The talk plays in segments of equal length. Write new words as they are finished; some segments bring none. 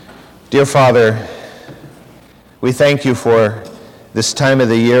Dear Father, we thank you for this time of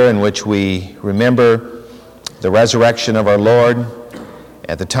the year in which we remember the resurrection of our Lord,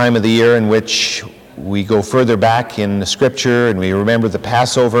 at the time of the year in which we go further back in the Scripture and we remember the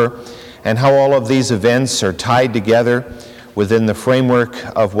Passover, and how all of these events are tied together within the framework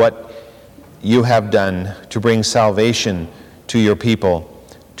of what you have done to bring salvation to your people,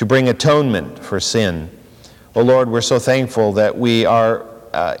 to bring atonement for sin. Oh Lord, we're so thankful that we are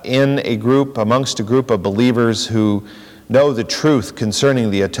amongst a group of believers who know the truth concerning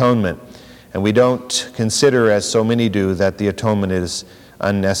the atonement, and we don't consider, as so many do, that the atonement is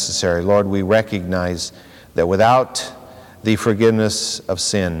unnecessary. Lord, we recognize that without the forgiveness of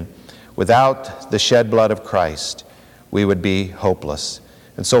sin, without the shed blood of Christ, we would be hopeless.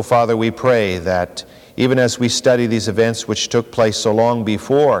 And so, Father, we pray that even as we study these events which took place so long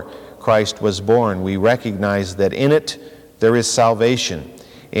before Christ was born, we recognize that in it there is salvation.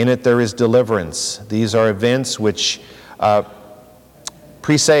 In it there is deliverance. These are events which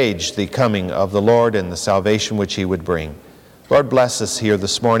presage the coming of the Lord and the salvation which He would bring. Lord, bless us here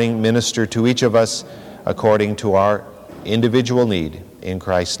this morning. Minister to each of us according to our individual need. In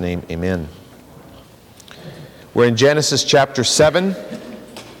Christ's name, amen. We're in Genesis chapter 7.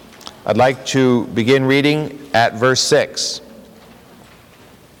 I'd like to begin reading at verse 6.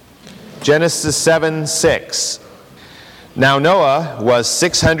 Genesis 7:6. Now Noah was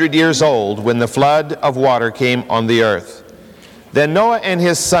 600 years old when the flood of water came on the earth. Then Noah and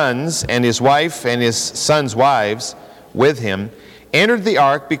his sons and his wife and his sons' wives with him entered the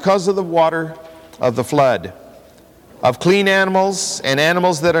ark because of the water of the flood. Of clean animals and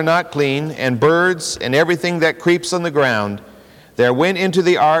animals that are not clean, and birds and everything that creeps on the ground, there went into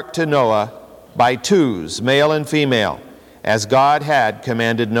the ark to Noah by twos, male and female, as God had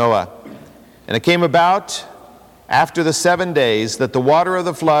commanded Noah. And it came about after the 7 days that the water of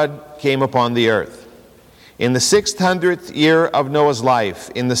the flood came upon the earth. In the 600th year of Noah's life,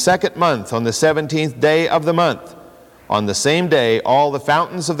 in the 2nd month, on the 17th day of the month, on the same day all the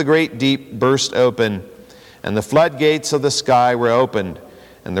fountains of the great deep burst open, and the floodgates of the sky were opened,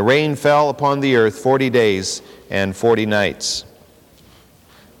 and the rain fell upon the earth 40 days and 40 nights.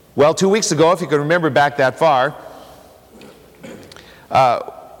 Well, 2 weeks ago, if you can remember back that far,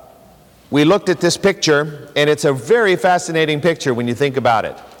 we looked at this picture, and it's a very fascinating picture when you think about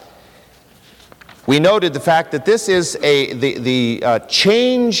it. We noted the fact that this is the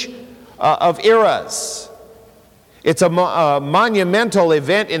change of eras. It's a monumental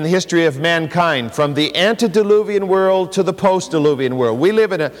event in the history of mankind, from the antediluvian world to the post-diluvian world. We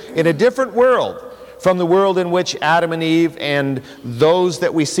live in a different world from the world in which Adam and Eve and those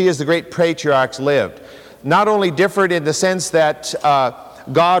that we see as the great patriarchs lived. Not only different in the sense that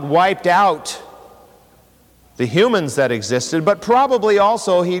God wiped out the humans that existed, but probably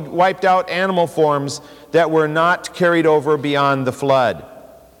also He wiped out animal forms that were not carried over beyond the flood.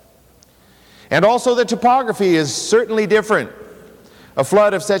 And also the topography is certainly different. A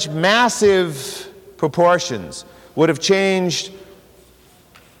flood of such massive proportions would have changed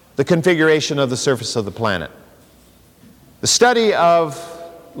the configuration of the surface of the planet. The study of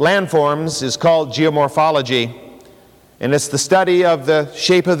landforms is called geomorphology, and it's the study of the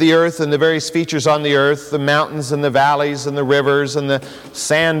shape of the earth and the various features on the earth, the mountains and the valleys and the rivers and the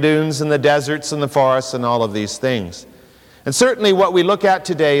sand dunes and the deserts and the forests and all of these things. And certainly what we look at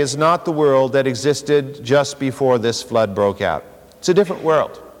today is not the world that existed just before this flood broke out. It's a different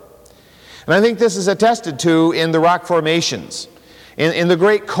world. And I think this is attested to in the rock formations, in the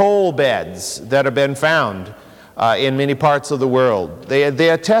great coal beds that have been found in many parts of the world. They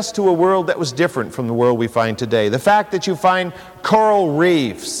attest to a world that was different from the world we find today. The fact that you find coral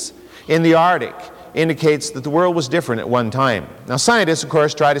reefs in the Arctic indicates that the world was different at one time. Now scientists, of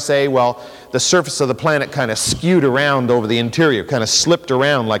course, try to say, well, the surface of the planet kind of skewed around over the interior, kind of slipped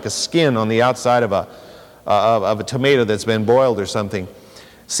around like a skin on the outside of a tomato that's been boiled or something.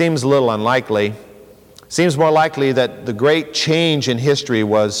 Seems a little unlikely. Seems more likely that the great change in history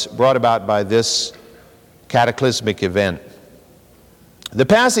was brought about by this cataclysmic event. The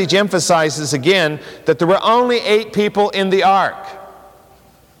passage emphasizes again that there were only 8 people in the ark.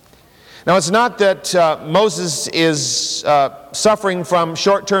 Now, it's not that Moses is suffering from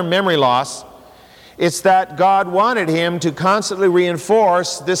short-term memory loss. It's that God wanted him to constantly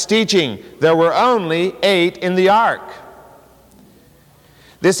reinforce this teaching. There were only 8 in the ark.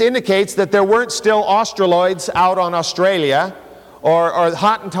 This indicates that there weren't still Australoids out on Australia, or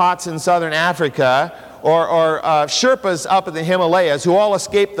Hottentots in southern Africa, or Sherpas up in the Himalayas who all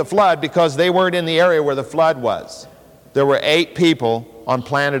escaped the flood because they weren't in the area where the flood was. There were 8 people on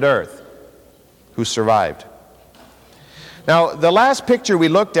planet Earth who survived. Now, the last picture we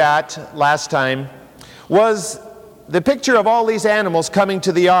looked at last time was the picture of all these animals coming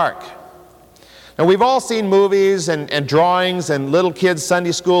to the ark. Now, we've all seen movies and drawings and little kids'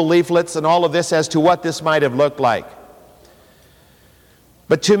 Sunday school leaflets and all of this as to what this might have looked like.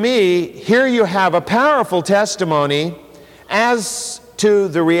 But to me, here you have a powerful testimony as to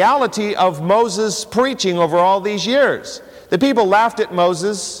the reality of Moses' preaching over all these years. The people laughed at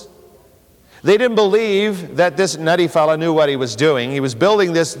Moses. They didn't believe that this nutty fella knew what he was doing. He was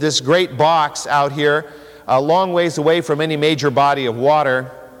building this great box out here, a long ways away from any major body of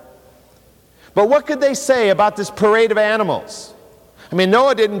water. But what could they say about this parade of animals? I mean,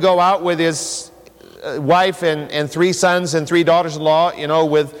 Noah didn't go out with his wife and 3 sons and 3 daughters-in-law,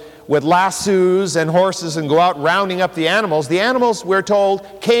 with lassos and horses and go out rounding up the animals. The animals, we're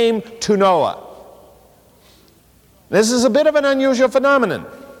told, came to Noah. This is a bit of an unusual phenomenon.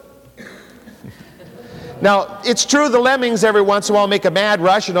 Now, it's true the lemmings every once in a while make a mad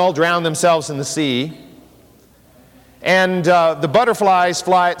rush and all drown themselves in the sea. And the butterflies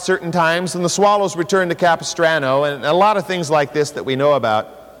fly at certain times, and the swallows return to Capistrano, and a lot of things like this that we know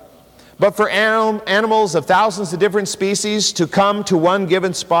about. But for animals of thousands of different species to come to one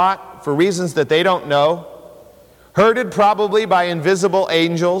given spot for reasons that they don't know, herded probably by invisible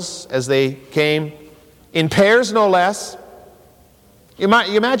angels as they came, in pairs no less. You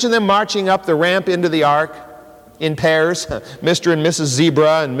imagine them marching up the ramp into the ark in pairs, Mr. and Mrs.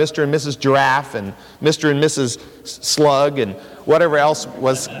 Zebra and Mr. and Mrs. Giraffe and Mr. and Mrs. Slug and whatever else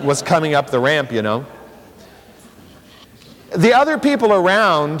was coming up the ramp, The other people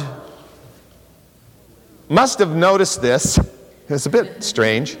around must have noticed this. It's a bit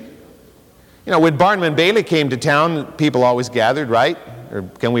strange. When Barnum and Bailey came to town, people always gathered, right? Or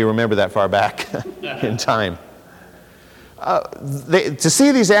can we remember that far back in time? To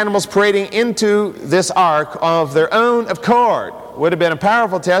see these animals parading into this ark of their own accord would have been a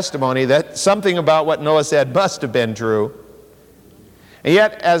powerful testimony that something about what Noah said must have been true. And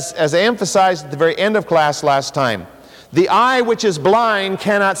yet, as I emphasized at the very end of class last time, the eye which is blind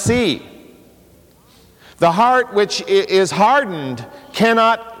cannot see. The heart which is hardened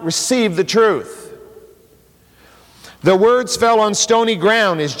cannot receive the truth. The words fell on stony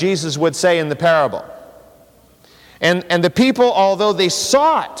ground, as Jesus would say in the parable. And the people, although they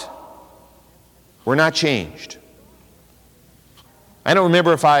saw it, were not changed. I don't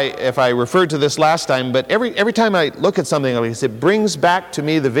remember if I referred to this last time, but every time I look at something like this, it brings back to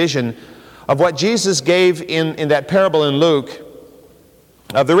me the vision of what Jesus gave in that parable in Luke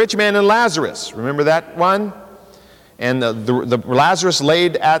of the rich man and Lazarus. Remember that one? And the Lazarus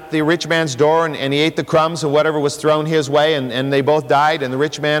laid at the rich man's door, and he ate the crumbs and whatever was thrown his way, and they both died, and the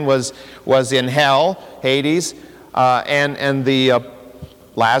rich man was in hell, Hades. And the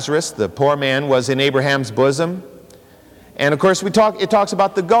Lazarus, the poor man, was in Abraham's bosom. And of course, it talks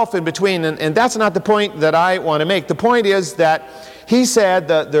about the gulf in between, and that's not the point that I want to make. The point is that he said,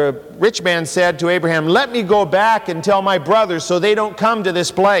 the rich man said to Abraham, "Let me go back and tell my brothers so they don't come to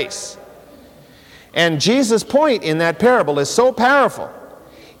this place." And Jesus' point in that parable is so powerful.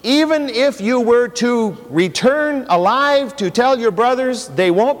 Even if you were to return alive to tell your brothers, they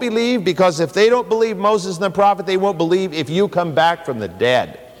won't believe, because if they don't believe Moses and the prophet, they won't believe if you come back from the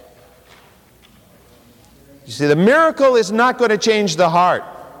dead. You see, the miracle is not going to change the heart.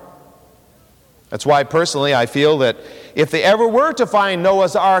 That's why personally I feel that if they ever were to find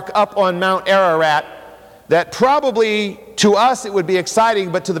Noah's Ark up on Mount Ararat, that probably to us it would be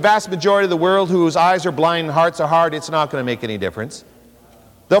exciting, but to the vast majority of the world whose eyes are blind and hearts are hard, it's not going to make any difference.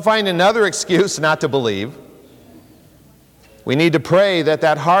 They'll find another excuse not to believe. We need to pray that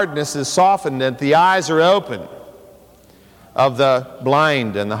that hardness is softened, that the eyes are open of the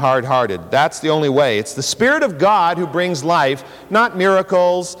blind and the hard-hearted. That's the only way. It's the Spirit of God who brings life, not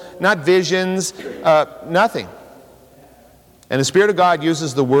miracles, not visions, nothing. And the Spirit of God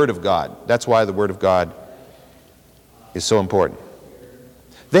uses the Word of God. That's why the Word of God is so important.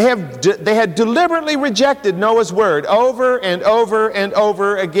 They had deliberately rejected Noah's word over and over and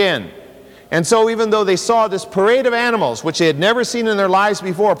over again. And so even though they saw this parade of animals, which they had never seen in their lives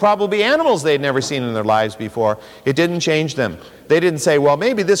before, probably animals they had never seen in their lives before, it didn't change them. They didn't say, well,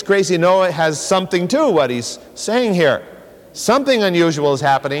 maybe this crazy Noah has something to what he's saying here. Something unusual is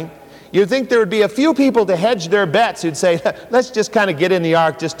happening. You'd think there would be a few people to hedge their bets who'd say, let's just kind of get in the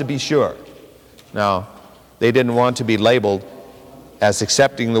ark just to be sure. No, they didn't want to be labeled as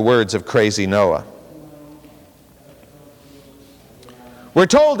accepting the words of crazy Noah. We're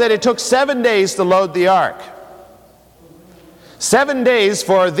told that it took 7 days to load the ark. 7 days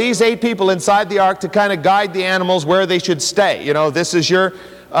for these 8 people inside the ark to kind of guide the animals where they should stay. This is your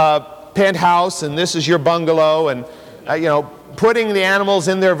penthouse, and this is your bungalow, and putting the animals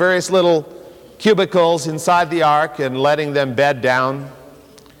in their various little cubicles inside the ark and letting them bed down.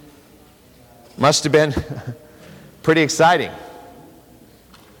 Must have been pretty exciting.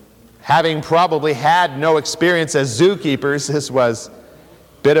 Having probably had no experience as zookeepers, this was a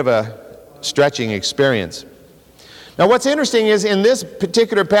bit of a stretching experience. Now what's interesting is in this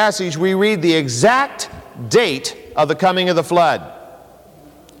particular passage we read the exact date of the coming of the flood.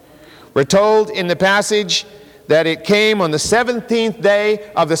 We're told in the passage that it came on the 17th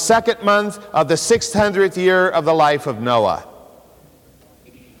day of the second month of the 600th year of the life of Noah.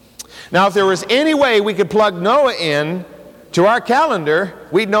 Now if there was any way we could plug Noah in to our calendar,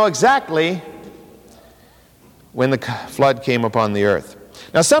 we'd know exactly when the flood came upon the earth.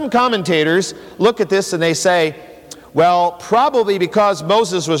 Now some commentators look at this and they say, well, probably because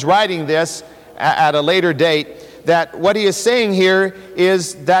Moses was writing this at a later date, that what he is saying here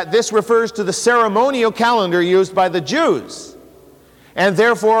is that this refers to the ceremonial calendar used by the Jews. And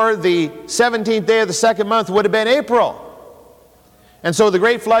therefore the 17th day of the second month would have been April. And so the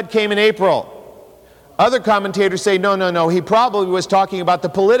great flood came in April. Other commentators say, no, he probably was talking about the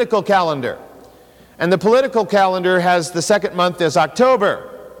political calendar. And the political calendar has the second month as October.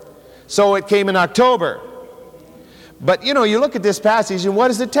 So it came in October. But you look at this passage and what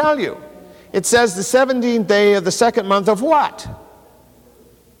does it tell you? It says the 17th day of the second month of what?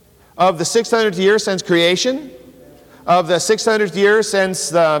 Of the 600th year since creation? Of the 600th year since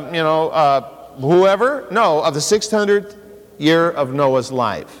whoever? No, of the 600th year of Noah's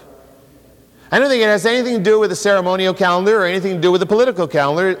life. I don't think it has anything to do with the ceremonial calendar or anything to do with the political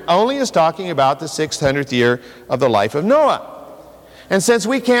calendar. It only is talking about the 600th year of the life of Noah. And since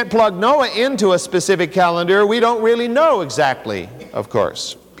we can't plug Noah into a specific calendar, we don't really know exactly, of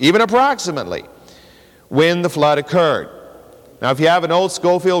course, even approximately, when the flood occurred. Now, if you have an old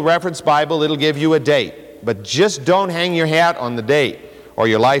Scofield Reference Bible, it'll give you a date. But just don't hang your hat on the date, or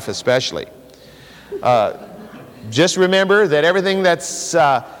your life especially. Just remember that everything that's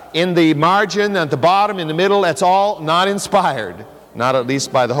in the margin, at the bottom, in the middle, that's all not inspired, not at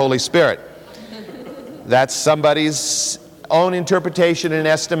least by the Holy Spirit. That's somebody's own interpretation and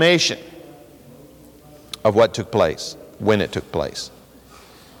estimation of what took place, when it took place.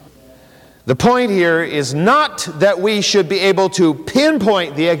 The point here is not that we should be able to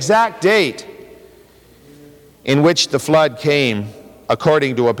pinpoint the exact date in which the flood came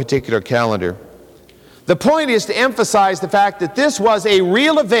according to a particular calendar. The point is to emphasize the fact that this was a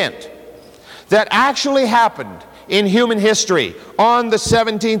real event that actually happened in human history on the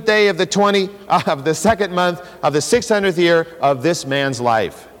 17th day of the second month of the 600th year of this man's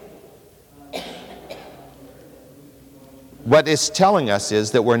life. What it's telling us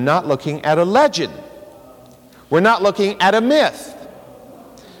is that we're not looking at a legend. We're not looking at a myth.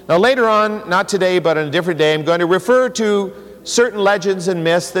 Now later on, not today but on a different day, I'm going to refer to certain legends and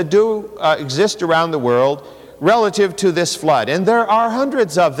myths that do exist around the world relative to this flood. And there are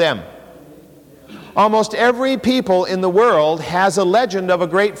hundreds of them. Almost every people in the world has a legend of a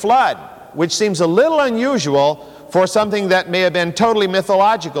great flood, which seems a little unusual for something that may have been totally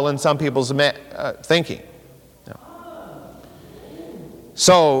mythological in some people's thinking.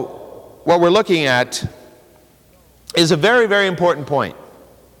 So what we're looking at is a very, very important point.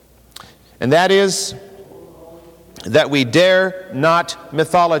 And that is that we dare not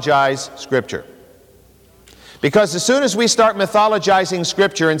mythologize Scripture. Because as soon as we start mythologizing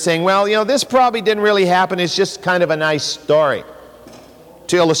Scripture and saying, well, this probably didn't really happen, it's just kind of a nice story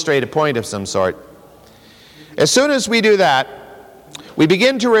to illustrate a point of some sort. As soon as we do that, we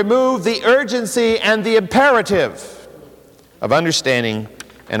begin to remove the urgency and the imperative of understanding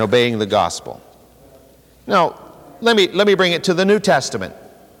and obeying the gospel. Now, let me bring it to the New Testament.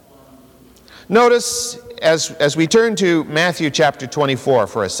 Notice as we turn to Matthew chapter 24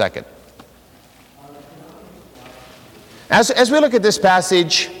 for a second. As we look at this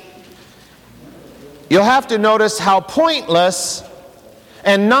passage, you'll have to notice how pointless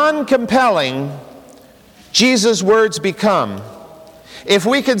and non-compelling Jesus' words become if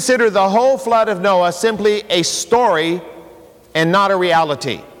we consider the whole flood of Noah simply a story and not a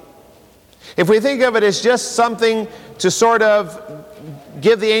reality. If we think of it as just something to sort of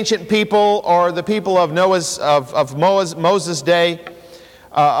give the ancient people or the people of Moses' day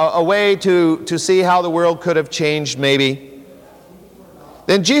a way to see how the world could have changed maybe,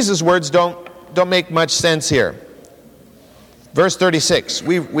 then Jesus' words don't make much sense here. Verse 36,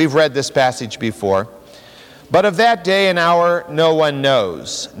 we've read this passage before. But of that day and hour no one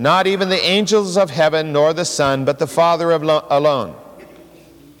knows, not even the angels of heaven nor the Son, but the Father alone.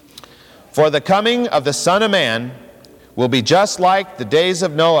 For the coming of the Son of Man will be just like the days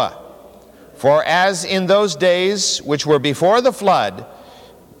of Noah. For as in those days which were before the flood,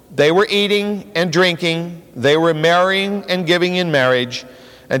 they were eating and drinking, they were marrying and giving in marriage,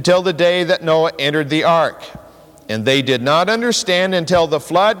 until the day that Noah entered the ark. And they did not understand until the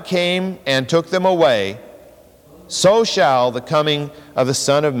flood came and took them away. So shall the coming of the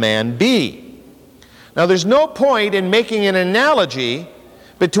Son of Man be. Now there's no point in making an analogy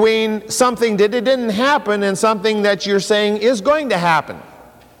between something that didn't happen and something that you're saying is going to happen.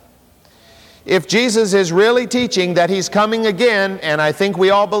 If Jesus is really teaching that He's coming again, and I think we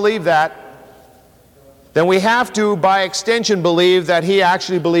all believe that, then we have to, by extension, believe that He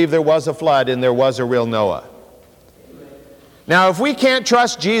actually believed there was a flood and there was a real Noah. Now, if we can't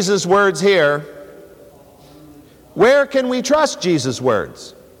trust Jesus' words here, where can we trust Jesus'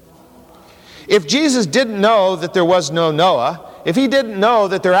 words? If Jesus didn't know that there was no Noah, if He didn't know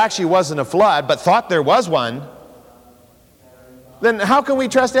that there actually wasn't a flood, but thought there was one, then how can we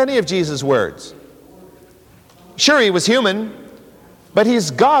trust any of Jesus' words? Sure, He was human, but He's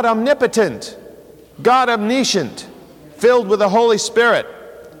God omnipotent, God omniscient, filled with the Holy Spirit.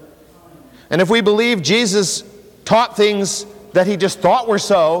 And if we believe Jesus taught things that He just thought were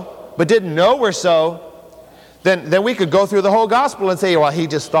so, but didn't know were so, then we could go through the whole gospel and say, well, He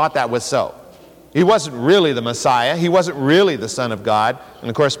just thought that was so. He wasn't really the Messiah. He wasn't really the Son of God. And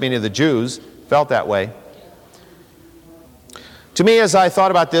of course, many of the Jews felt that way. To me, as I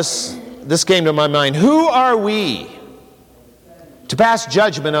thought about this came to my mind. Who are we to pass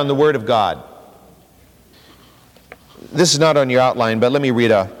judgment on the Word of God? This is not on your outline, but let me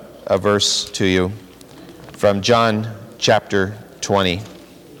read a verse to you from John chapter 20.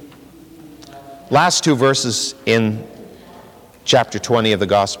 Last two verses in chapter 20 of the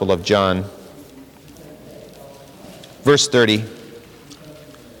Gospel of John. Verse 30.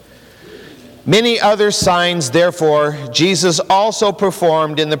 Many other signs, therefore, Jesus also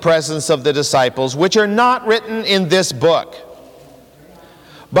performed in the presence of the disciples, which are not written in this book.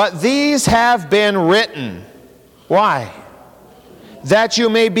 But these have been written. Why? That you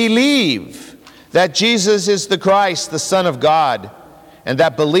may believe that Jesus is the Christ, the Son of God, and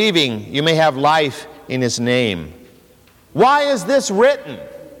that believing you may have life in His name. Why is this written?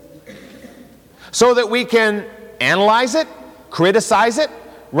 So that we can analyze it, criticize it,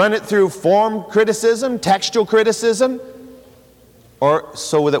 run it through form criticism, textual criticism, or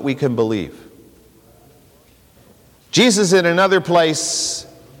so that we can believe. Jesus, in another place,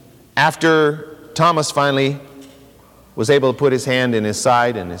 after Thomas finally was able to put his hand in his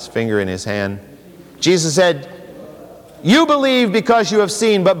side and his finger in his hand, Jesus said, "You believe because you have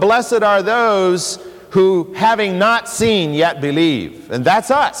seen, but blessed are those who, having not seen, yet believe." And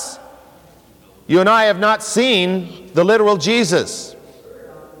that's us. You and I have not seen the literal Jesus,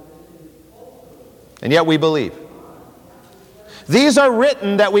 and yet we believe. These are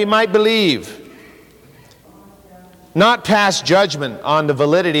written that we might believe, not pass judgment on the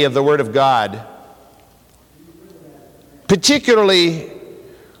validity of the Word of God, particularly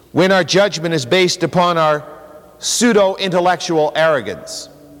when our judgment is based upon our pseudo-intellectual arrogance.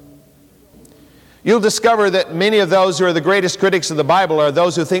 You'll discover that many of those who are the greatest critics of the Bible are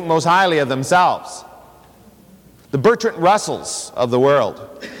those who think most highly of themselves. The Bertrand Russells of the world.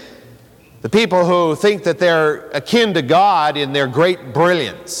 The people who think that they're akin to God in their great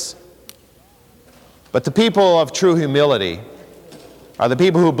brilliance. But the people of true humility are the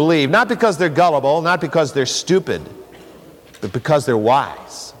people who believe, not because they're gullible, not because they're stupid, but because they're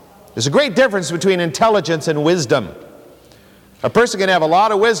wise. There's a great difference between intelligence and wisdom. A person can have a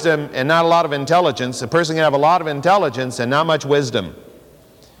lot of wisdom and not a lot of intelligence. A person can have a lot of intelligence and not much wisdom.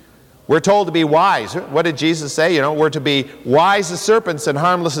 We're told to be wise. What did Jesus say? We're to be wise as serpents and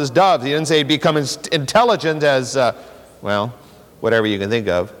harmless as doves. He didn't say become as intelligent as, whatever you can think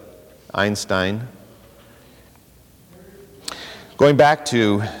of. Einstein. Going back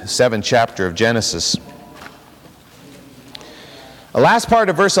to the 7th chapter of Genesis. The last part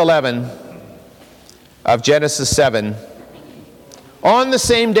of verse 11 of Genesis 7. On the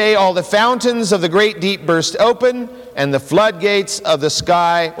same day all the fountains of the great deep burst open, and the floodgates of the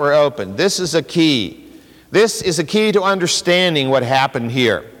sky were opened. This is a key. This is a key to understanding what happened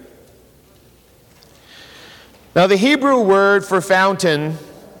here. Now, the Hebrew word for fountain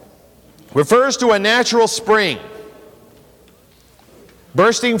refers to a natural spring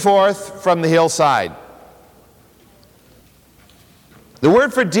bursting forth from the hillside. The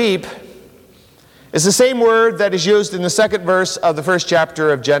word for deep is the same word that is used in the 2nd verse of the 1st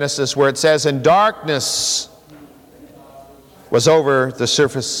chapter of Genesis, where it says, "And darkness was over the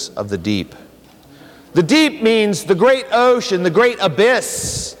surface of the deep." The deep means the great ocean, the great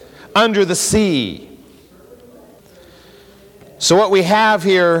abyss under the sea. So what we have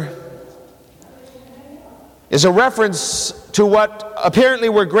here is a reference to what apparently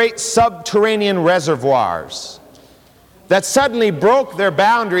were great subterranean reservoirs that suddenly broke their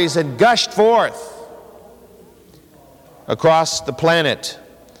boundaries and gushed forth across the planet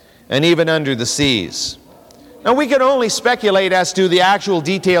and even under the seas. Now, we can only speculate as to the actual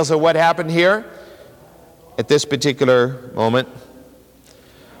details of what happened here at this particular moment.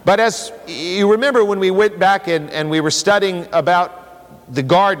 But as you remember, when we went back and we were studying about the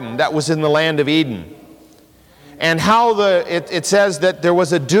garden that was in the land of Eden, and how it says that there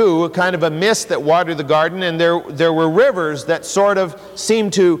was a dew, a kind of a mist that watered the garden, and there were rivers that sort of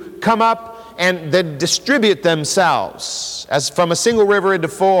seemed to come up and then distribute themselves as from a single river into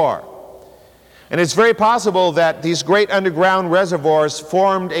four. And it's very possible that these great underground reservoirs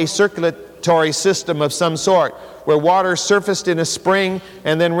formed a circulatory system of some sort, where water surfaced in a spring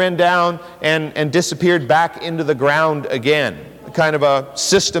and then ran down and disappeared back into the ground again. A kind of a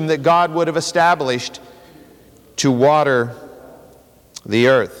system that God would have established to water the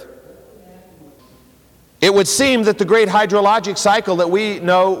earth. It would seem that the great hydrologic cycle that we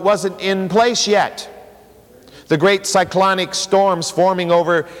know wasn't in place yet. The great cyclonic storms forming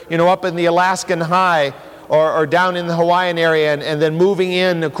over, up in the Alaskan high or down in the Hawaiian area and then moving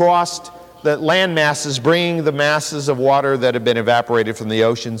in across the land masses, bringing the masses of water that have been evaporated from the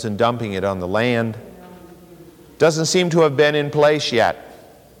oceans and dumping it on the land. Doesn't seem to have been in place yet,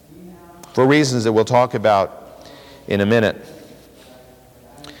 for reasons that we'll talk about in a minute.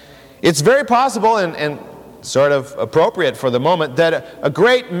 It's very possible and sort of appropriate for the moment that a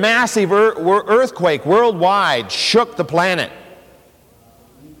great massive earthquake worldwide shook the planet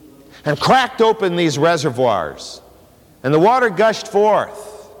and cracked open these reservoirs, and the water gushed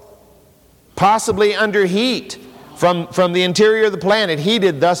forth, possibly under heat from the interior of the planet,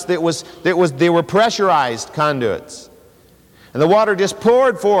 heated thus they were pressurized conduits, and the water just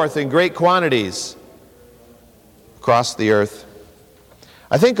poured forth in great quantities across the earth.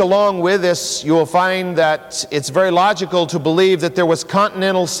 I think along with this, you will find that it's very logical to believe that there was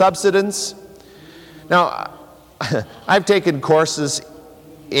continental subsidence. Now, I've taken courses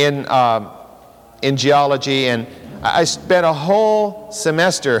in geology, and I spent a whole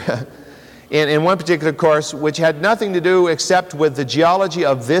semester in one particular course which had nothing to do except with the geology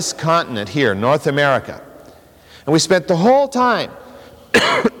of this continent here, North America. And we spent the whole time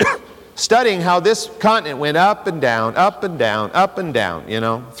studying how this continent went up and down, up and down, up and down,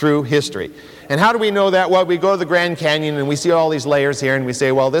 through history. And how do we know that? Well, we go to the Grand Canyon and we see all these layers here and we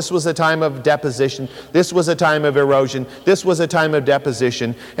say, well, this was a time of deposition, this was a time of erosion, this was a time of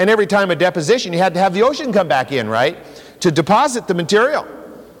deposition. And every time of deposition, you had to have the ocean come back in, right, to deposit the material.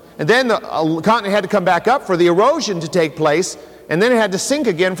 And then the continent had to come back up for the erosion to take place, and then it had to sink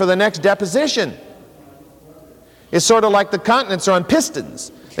again for the next deposition. It's sort of like the continents are on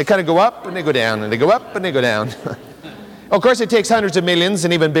pistons. They kind of go up and they go down, and they go up and they go down. Of course, it takes hundreds of millions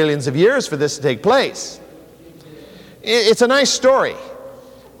and even billions of years for this to take place. It's a nice story.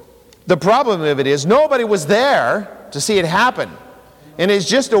 The problem of it is nobody was there to see it happen. And it's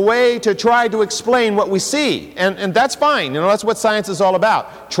just a way to try to explain what we see. And that's fine. That's what science is all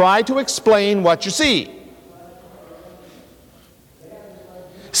about. Try to explain what you see.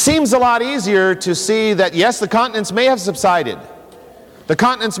 Seems a lot easier to see that, yes, the continents may have subsided. The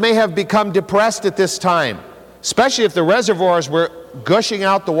continents may have become depressed at this time, especially if the reservoirs were gushing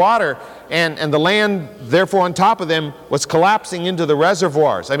out the water and the land, therefore, on top of them was collapsing into the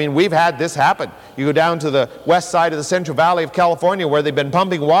reservoirs. I mean, we've had this happen. You go down to the west side of the Central Valley of California where they've been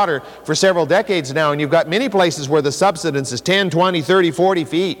pumping water for several decades now, and you've got many places where the subsidence is 10, 20, 30, 40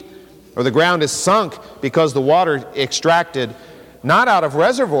 feet, or the ground is sunk because the water extracted not out of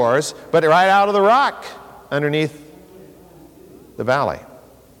reservoirs, but right out of the rock underneath the valley.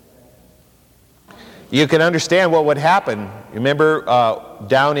 You can understand what would happen. Remember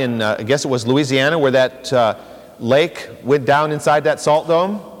down in, I guess it was Louisiana, where that lake went down inside that salt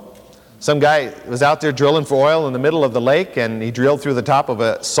dome? Some guy was out there drilling for oil in the middle of the lake, and he drilled through the top of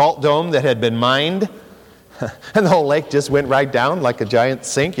a salt dome that had been mined, and the whole lake just went right down like a giant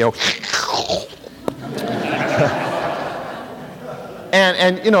sink,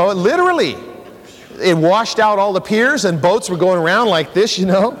 and literally, it washed out all the piers, and boats were going around like this,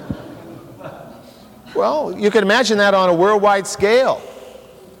 Well, you can imagine that on a worldwide scale.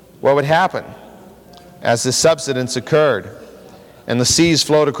 What would happen as this subsidence occurred and the seas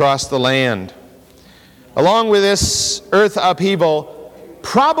flowed across the land? Along with this earth upheaval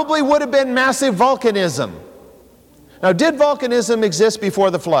probably would have been massive volcanism. Now, did volcanism exist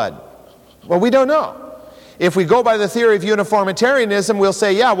before the flood? Well, we don't know. If we go by the theory of uniformitarianism, we'll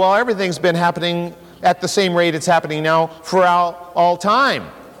say, yeah, well, everything's been happening at the same rate it's happening now for all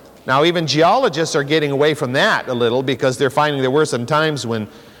time. Now, even geologists are getting away from that a little because they're finding there were some times when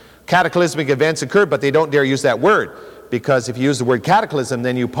cataclysmic events occurred, but they don't dare use that word. Because if you use the word cataclysm,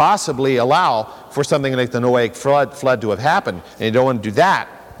 then you possibly allow for something like the Noahic flood to have happened. And you don't want to do that.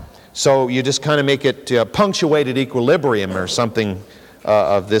 So you just kind of make it punctuated equilibrium or something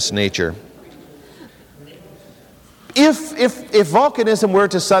of this nature. If volcanism were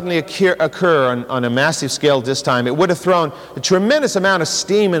to suddenly occur on a massive scale this time, it would have thrown a tremendous amount of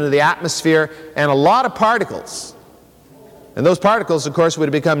steam into the atmosphere and a lot of particles. And those particles, of course, would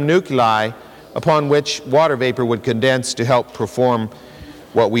have become nuclei upon which water vapor would condense to help perform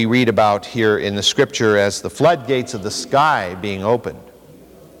what we read about here in the Scripture as the floodgates of the sky being opened.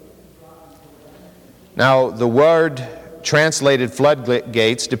 Now, the word translated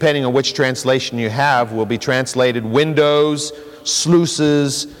floodgates, depending on which translation you have, will be translated windows,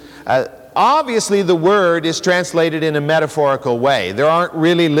 sluices. Obviously, the word is translated in a metaphorical way. There aren't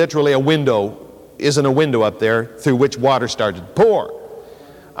really literally isn't a window up there through which water started to pour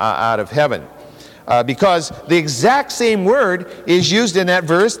out of heaven. Because the exact same word is used in that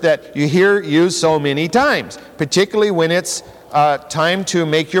verse that you hear used so many times, particularly when it's time to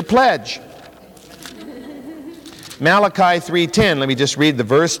make your pledge. Malachi 3:10, let me just read the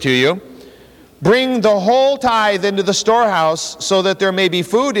verse to you. Bring the whole tithe into the storehouse so that there may be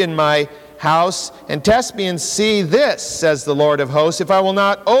food in my house, and test me and see this, says the Lord of hosts, if I will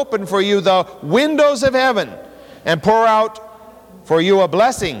not open for you the windows of heaven and pour out for you a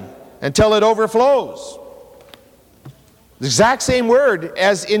blessing until it overflows. The exact same word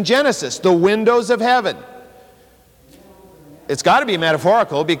as in Genesis, the windows of heaven. It's got to be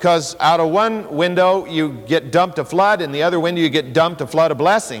metaphorical because out of one window you get dumped a flood and the other window you get dumped a flood of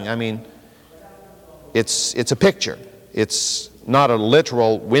blessing. I mean, it's a picture. It's not a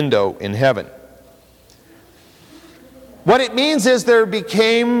literal window in heaven. What it means is there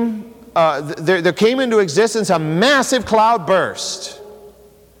came into existence a massive cloud burst.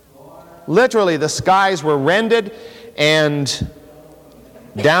 Literally, the skies were rended and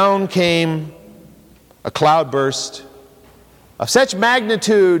down came a cloud burst of such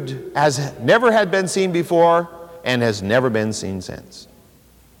magnitude as never had been seen before and has never been seen since.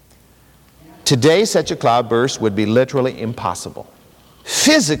 Today, such a cloud burst would be literally impossible.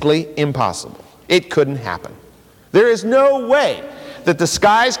 Physically impossible. It couldn't happen. There is no way that the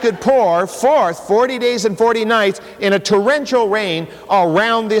skies could pour forth 40 days and 40 nights in a torrential rain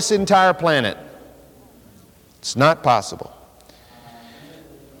around this entire planet. It's not possible.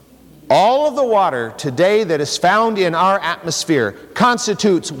 All of the water today that is found in our atmosphere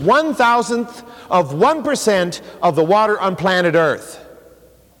constitutes 1,000th of 1% of the water on planet Earth.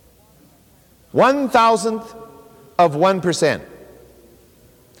 1,000th of 1%.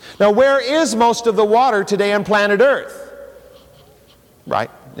 Now, where is most of the water today on planet Earth?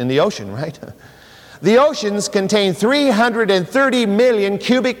 Right, in the ocean, right? The oceans contain 330 million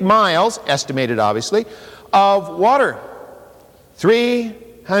cubic miles, estimated obviously, of water.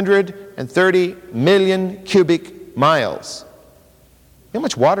 330 million cubic miles. You know how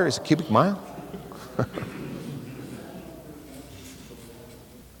much water is a cubic mile?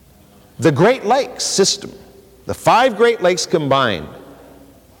 The Great Lakes system, the 5 Great Lakes combined,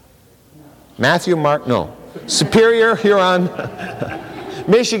 Superior, Huron,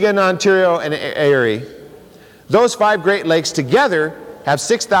 Michigan, Ontario, and Erie, those 5 Great Lakes together have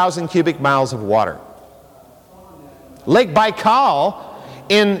 6,000 cubic miles of water. Lake Baikal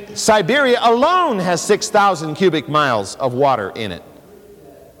in Siberia alone has 6,000 cubic miles of water in it.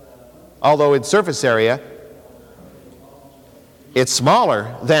 Although in surface area, it's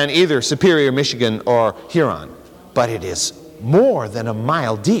smaller than either Superior, Michigan, or Huron. But it is more than a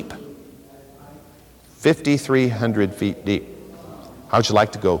mile deep. 5,300 feet deep. How'd you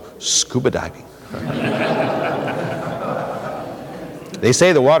like to go scuba diving? They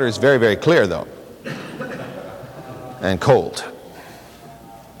say the water is very, very clear, though, and cold.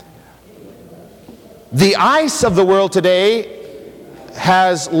 The ice of the world today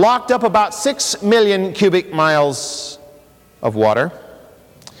has locked up about 6 million cubic miles of water.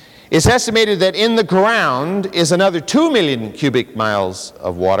 It's estimated that in the ground is another 2 million cubic miles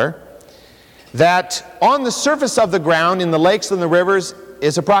of water. That on the surface of the ground in the lakes and the rivers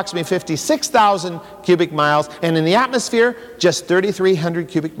is approximately 56,000 cubic miles, and in the atmosphere just 3,300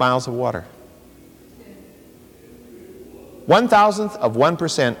 cubic miles of water. 1,000th of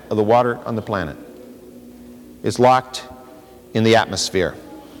 1% of the water on the planet is locked in the atmosphere.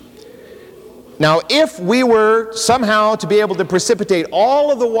 Now, if we were somehow to be able to precipitate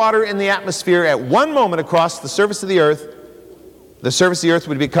all of the water in the atmosphere at one moment across the surface of the earth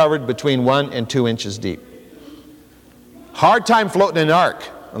would be covered between 1 and 2 inches deep. Hard time floating in an ark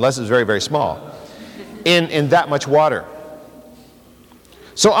unless it's very, very small, in that much water.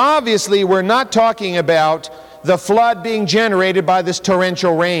 So obviously we're not talking about the flood being generated by this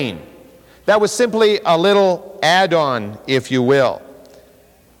torrential rain. That was simply a little add-on, if you will.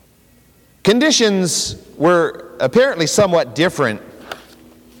 Conditions were apparently somewhat different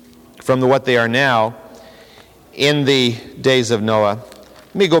from what they are now in the days of Noah.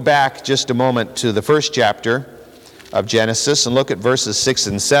 Let me go back just a moment to the first chapter of Genesis and look at verses 6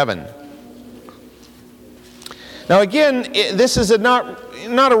 and 7. Now again, this is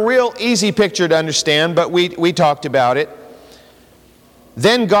not a real easy picture to understand, but we talked about it.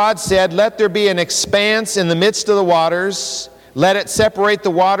 Then God said, "Let there be an expanse in the midst of the waters. Let it separate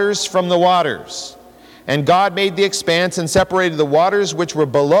the waters from the waters." And God made the expanse and separated the waters which were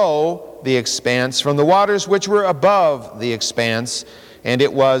below the expanse from the waters which were above the expanse. And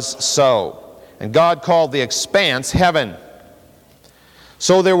it was so. And God called the expanse heaven.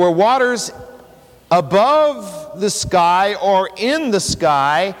 So there were waters above the sky or in the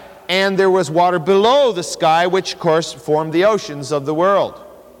sky, and there was water below the sky, which of course formed the oceans of the world.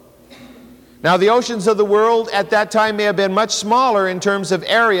 Now the oceans of the world at that time may have been much smaller in terms of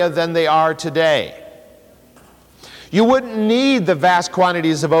area than they are today. You wouldn't need the vast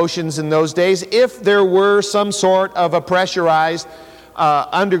quantities of oceans in those days if there were some sort of a pressurized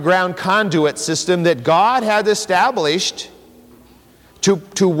underground conduit system that God had established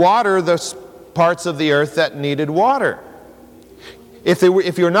to water the parts of the earth that needed water.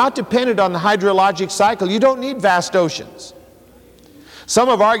 If you're not dependent on the hydrologic cycle, you don't need vast oceans. Some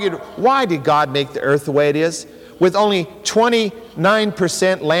have argued, why did God make the earth the way it is, with only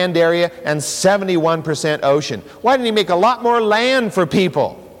 29% land area and 71% ocean? Why didn't He make a lot more land for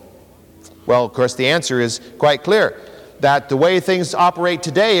people? Well, of course, the answer is quite clear, that the way things operate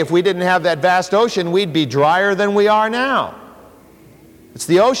today, if we didn't have that vast ocean, we'd be drier than we are now. It's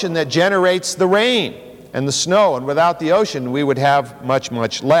the ocean that generates the rain and the snow, and without the ocean, we would have much,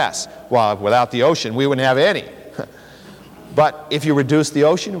 much less. Well, without the ocean, we wouldn't have any. But if you reduce the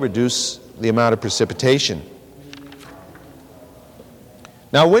ocean, you reduce the amount of precipitation.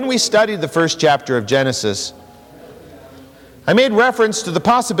 Now, when we studied the first chapter of Genesis, I made reference to the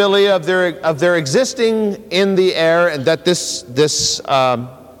possibility of their existing in the air, and that this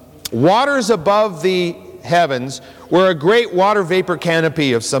waters above the heavens were a great water vapor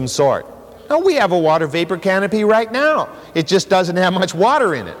canopy of some sort. Now, we have a water vapor canopy right now. It just doesn't have much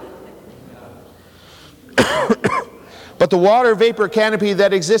water in it. But the water vapor canopy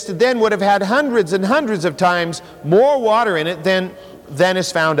that existed then would have had hundreds and hundreds of times more water in it than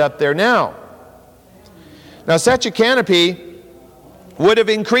is found up there now. Now, such a canopy would have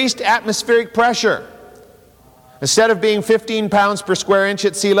increased atmospheric pressure. Instead of being 15 pounds per square inch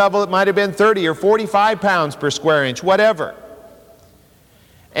at sea level, it might have been 30 or 45 pounds per square inch, whatever.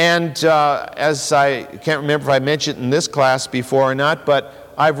 And as I can't remember if I mentioned in this class before or not,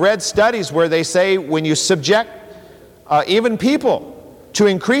 but I've read studies where they say when you subject even people to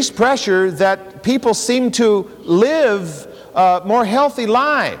increased pressure, that people seem to live more healthy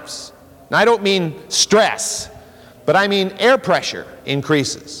lives. Now, I don't mean stress, but I mean air pressure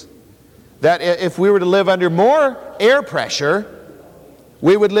increases. That if we were to live under more air pressure,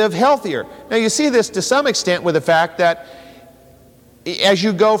 we would live healthier. Now, you see this to some extent with the fact that as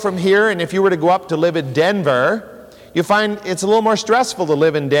you go from here, and if you were to go up to live in Denver, you find it's a little more stressful to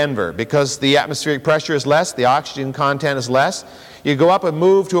live in Denver because the atmospheric pressure is less, the oxygen content is less. You go up and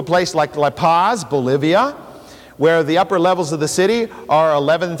move to a place like La Paz, Bolivia, where the upper levels of the city are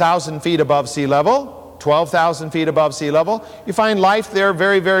 11,000 feet above sea level, 12,000 feet above sea level. You find life there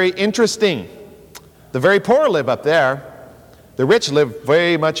very, very interesting. The very poor live up there. The rich live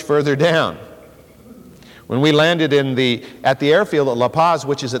very much further down. When we landed at the airfield at La Paz,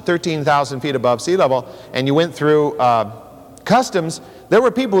 which is at 13,000 feet above sea level, and you went through customs, there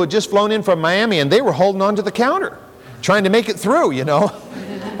were people who had just flown in from Miami, and they were holding on to the counter, trying to make it through, you know.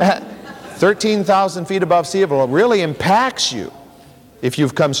 13,000 feet above sea level really impacts you if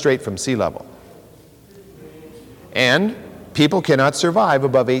you've come straight from sea level. And people cannot survive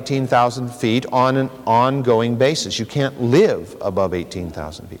above 18,000 feet on an ongoing basis. You can't live above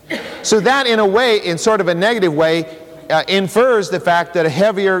 18,000 feet. So that, in a way, in sort of a negative way, infers the fact that a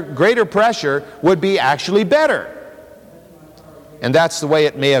heavier, greater pressure would be actually better. And that's the way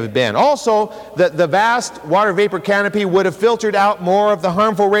it may have been. Also, the vast water vapor canopy would have filtered out more of the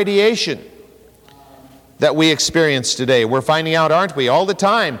harmful radiation that we experience today. We're finding out, aren't we, all the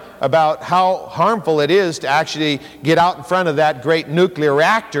time about how harmful it is to actually get out in front of that great nuclear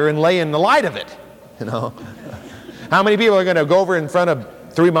reactor and lay in the light of it, you know. How many people are going to go over in front of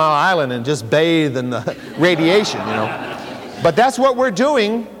 3 Mile Island and just bathe in the radiation, you know? But that's what we're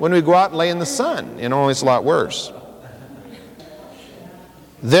doing when we go out and lay in the sun. Only it's a lot worse.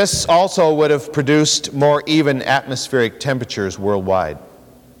 This also would have produced more even atmospheric temperatures worldwide.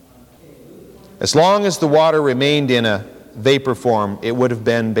 As long as the water remained in a vapor form, it would have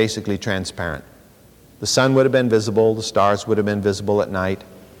been basically transparent. The sun would have been visible, the stars would have been visible at night,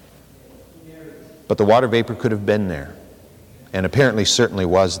 but the water vapor could have been there, and apparently certainly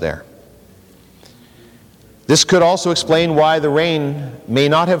was there. This could also explain why the rain may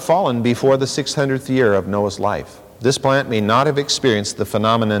not have fallen before the 600th year of Noah's life. This planet may not have experienced the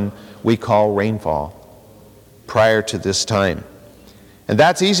phenomenon we call rainfall prior to this time. And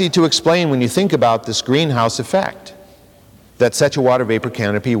that's easy to explain when you think about this greenhouse effect that such a water vapor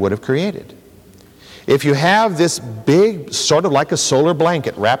canopy would have created. If you have this big, sort of like a solar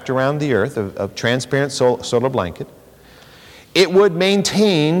blanket wrapped around the earth, a transparent solar blanket, it would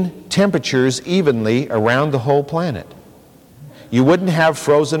maintain temperatures evenly around the whole planet. You wouldn't have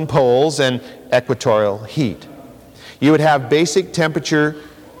frozen poles and equatorial heat. You would have basic temperatures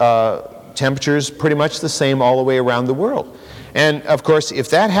pretty much the same all the way around the world. And of course, if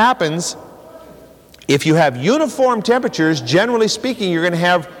that happens, if you have uniform temperatures, generally speaking, you're going to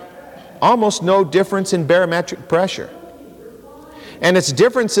have almost no difference in barometric pressure. And it's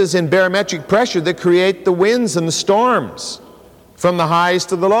differences in barometric pressure that create the winds and the storms, from the highs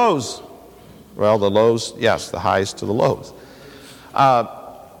to the lows. Well, the lows, yes, the highs to the lows.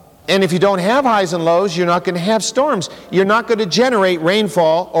 And if you don't have highs and lows, you're not going to have storms. You're not going to generate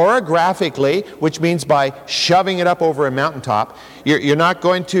rainfall orographically, which means by shoving it up over a mountaintop. You're not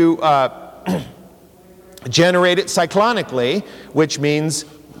going to generate it cyclonically, which means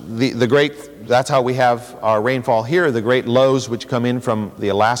the great, that's how we have our rainfall here, the great lows which come in from the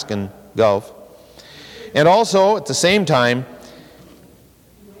Alaskan Gulf. And also, at the same time,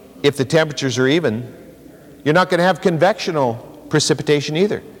 if the temperatures are even, you're not going to have convectional precipitation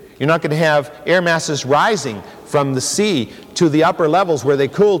either. You're not going to have air masses rising from the sea to the upper levels where they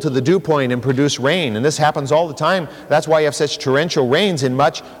cool to the dew point and produce rain. And this happens all the time. That's why you have such torrential rains in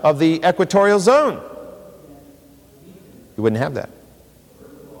much of the equatorial zone. You wouldn't have that.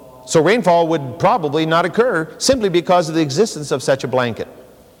 So rainfall would probably not occur simply because of the existence of such a blanket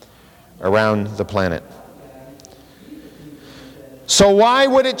around the planet. So why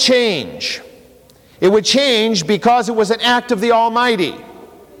would it change? It would change because it was an act of the Almighty.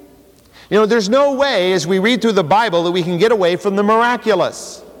 There's no way as we read through the Bible that we can get away from the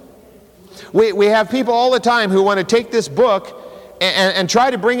miraculous. We have people all the time who want to take this book and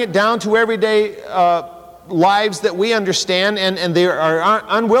try to bring it down to everyday lives that we understand, and they are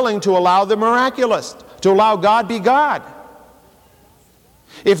unwilling to allow the miraculous, to allow God be God.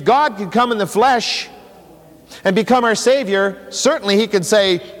 If God could come in the flesh and become our Savior, certainly He could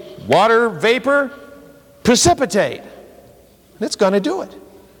say, water vapor, precipitate. And it's going to do it.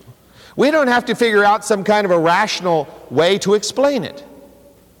 We don't have to figure out some kind of a rational way to explain it.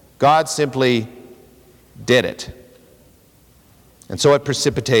 God simply did it. And so it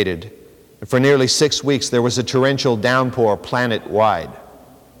precipitated. And for nearly 6 weeks there was a torrential downpour planet-wide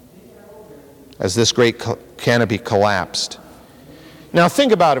as this great canopy collapsed. Now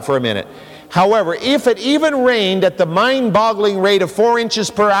think about it for a minute. However, if it even rained at the mind-boggling rate of 4 inches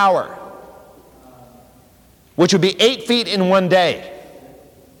per hour, which would be 8 feet in one day,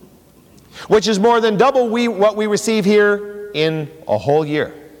 which is more than double what we receive here in a whole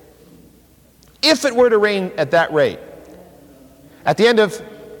year. If it were to rain at that rate, at the end of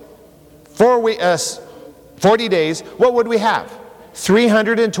 40 days, what would we have?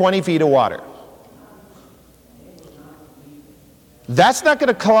 320 feet of water. That's not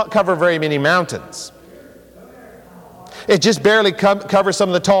going to cover very many mountains. It just barely covers some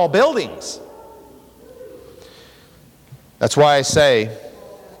of the tall buildings. That's why I say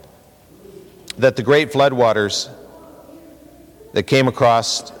that the great floodwaters that came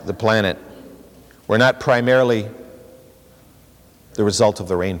across the planet were not primarily the result of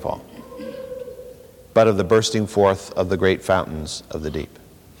the rainfall, but of the bursting forth of the great fountains of the deep.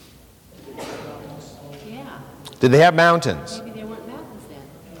 Yeah. Did they have mountains? Maybe there weren't mountains then.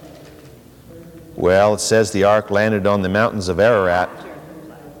 Well, it says the ark landed on the mountains of Ararat.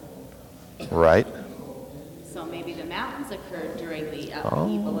 Right. So maybe the mountains occurred during the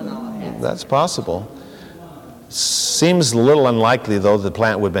upheaval and all of that. That's possible. Seems a little unlikely, though, the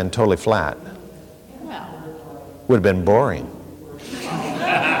planet would have been totally flat. Well, Would have been boring. Where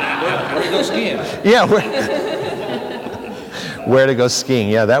to go skiing? Yeah, where to go skiing?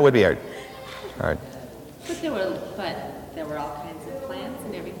 Yeah, that would be hard. but there were all kinds of plants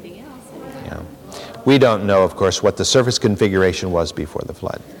and everything else. Yeah. We don't know, of course, what the surface configuration was before the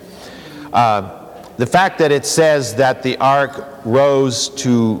flood. The fact that it says that the ark rose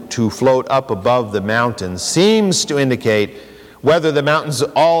to float up above the mountains seems to indicate whether the mountains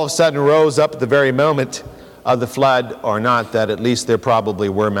all of a sudden rose up at the very moment of the flood or not, that at least there probably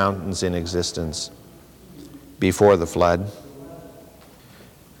were mountains in existence before the flood.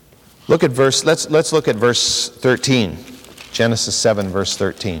 Let's look at verse 13. Genesis 7, verse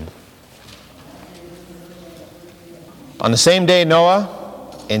 13. On the same day Noah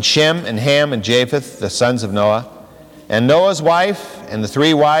and Shem and Ham and Japheth, the sons of Noah, and Noah's wife and the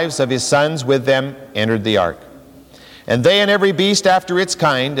 3 wives of his sons with them entered the ark. And they and every beast after its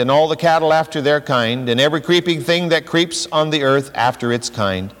kind, and all the cattle after their kind, and every creeping thing that creeps on the earth after its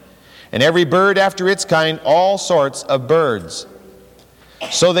kind, and every bird after its kind, all sorts of birds.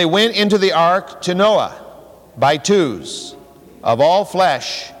 So they went into the ark to Noah by twos, of all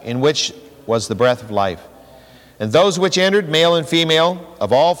flesh in which was the breath of life. And those which entered, male and female,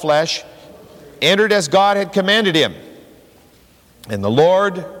 of all flesh, entered as God had commanded him. And the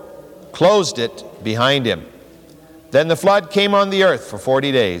Lord closed it behind him. Then the flood came on the earth for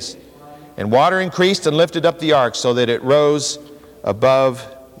 40 days, and water increased and lifted up the ark so that it rose above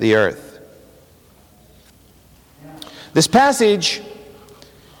the earth. This passage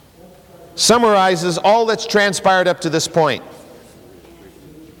summarizes all that's transpired up to this point.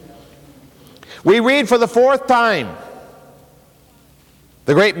 We read for the 4th time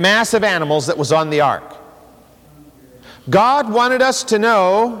the great mass of animals that was on the ark. God wanted us to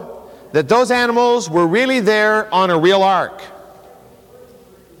know that those animals were really there on a real ark.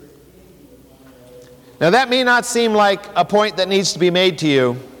 Now that may not seem like a point that needs to be made to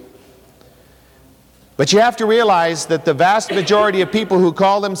you, but you have to realize that the vast majority of people who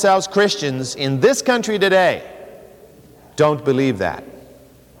call themselves Christians in this country today don't believe that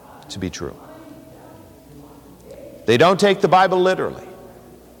to be true. They don't take the Bible literally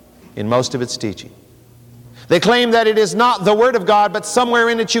in most of its teaching. They claim that it is not the Word of God, but somewhere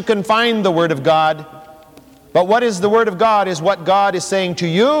in it you can find the Word of God. But what is the Word of God is what God is saying to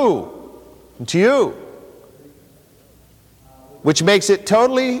you and to you, which makes it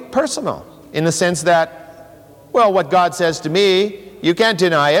totally personal in the sense that, well, what God says to me, you can't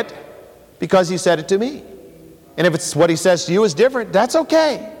deny it because He said it to me. And if it's what He says to you is different, that's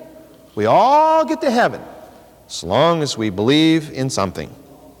okay. We all get to heaven as long as we believe in something.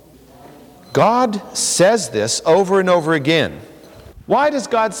 God says this over and over again. Why does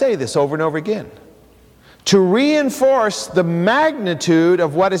God say this over and over again? To reinforce the magnitude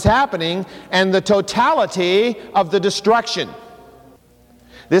of what is happening and the totality of the destruction.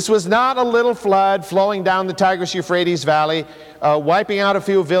 This was not a little flood flowing down the Tigris-Euphrates Valley, wiping out a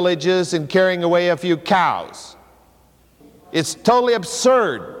few villages and carrying away a few cows. It's totally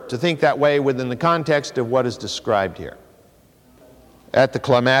absurd to think that way within the context of what is described here. At the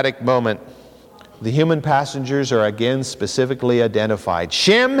climatic moment, the human passengers are again specifically identified.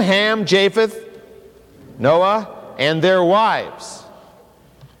 Shem, Ham, Japheth, Noah, and their wives.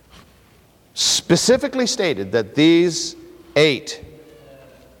 Specifically stated that these 8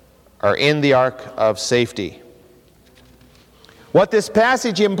 are in the ark of safety. What this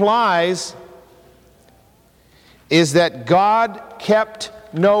passage implies is that God kept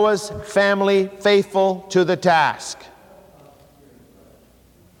Noah's family faithful to the task.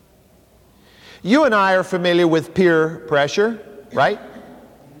 You and I are familiar with peer pressure, right?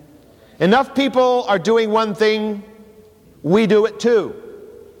 Enough people are doing one thing, we do it too,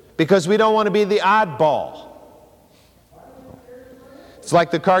 because we don't want to be the oddball. It's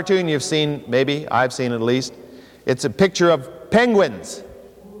like the cartoon you've seen, maybe, I've seen at least. It's a picture of penguins.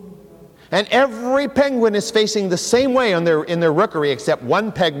 And every penguin is facing the same way in their rookery, except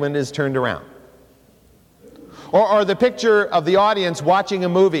one penguin is turned around. Or the picture of the audience watching a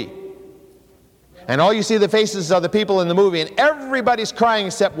movie. And all you see the faces of the people in the movie, and everybody's crying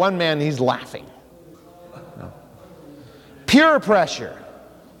except one man, he's laughing. Peer pressure.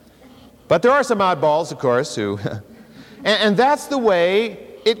 But there are some oddballs, of course, who... and that's the way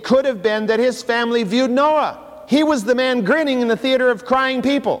it could have been that his family viewed Noah. He was the man grinning in the theater of crying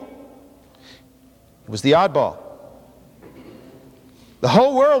people. He was the oddball. The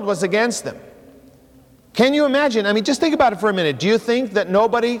whole world was against them. Can you imagine? I mean, just think about it for a minute. Do you think that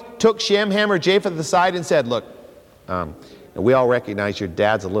nobody took Shem, Ham, or Japheth aside and said, look, we all recognize your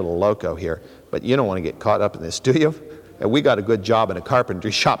dad's a little loco here, but you don't want to get caught up in this, do you? And we got a good job in a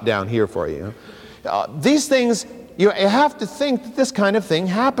carpentry shop down here for you. These things, you have to think that this kind of thing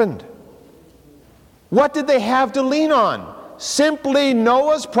happened. What did they have to lean on? Simply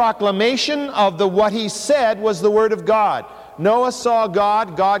Noah's proclamation of what he said was the Word of God. Noah saw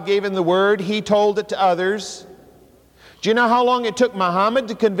God, God gave him the Word, he told it to others. Do you know how long it took Muhammad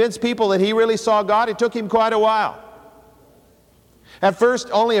to convince people that he really saw God? It took him quite a while. At first,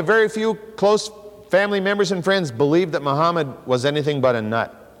 only a very few close family members and friends believed that Muhammad was anything but a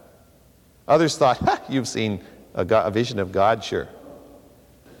nut. Others thought, ha, you've seen a vision of God, sure.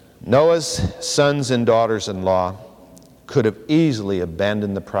 Noah's sons and daughters-in-law could have easily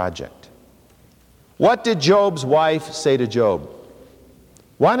abandoned the project. What did Job's wife say to Job?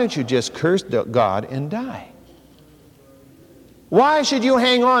 Why don't you just curse God and die? Why should you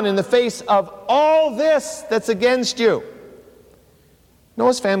hang on in the face of all this that's against you?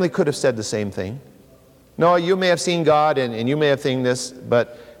 Noah's family could have said the same thing. Noah, you may have seen God and you may have seen this,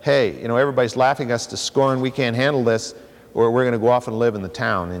 but hey, you know, everybody's laughing us to scorn. We can't handle this, or we're going to go off and live in the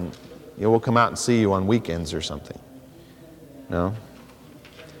town, and you know, we'll come out and see you on weekends or something. No?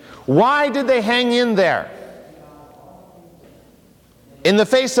 Why did they hang in there? In the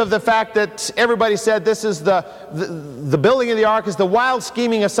face of the fact that everybody said this is the building of the ark is the wild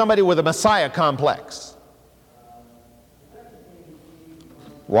scheming of somebody with a Messiah complex.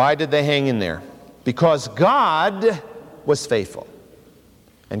 Why did they hang in there? Because God was faithful.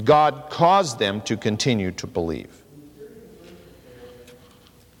 And God caused them to continue to believe.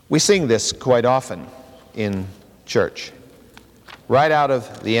 We sing this quite often in church. Right out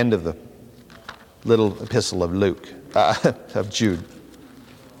of the end of the little epistle of Luke, of Jude.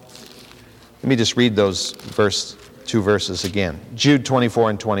 Let me just read those two verses again. Jude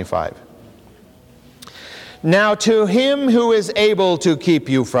 24 and 25. Now to him who is able to keep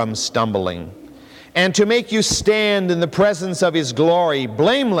you from stumbling, and to make you stand in the presence of his glory,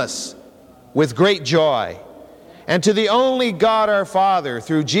 blameless, with great joy, and to the only God our Father,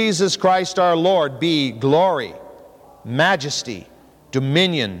 through Jesus Christ our Lord, be glory, majesty,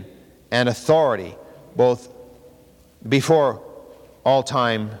 dominion, and authority, both before all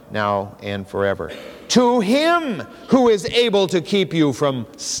time, now and forever. To him who is able to keep you from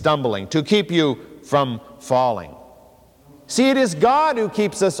stumbling, to keep you from falling. See, it is God who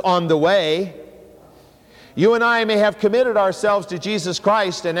keeps us on the way. You and I may have committed ourselves to Jesus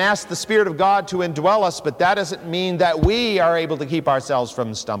Christ and asked the Spirit of God to indwell us, but that doesn't mean that we are able to keep ourselves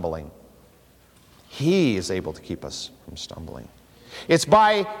from stumbling. He is able to keep us from stumbling. It's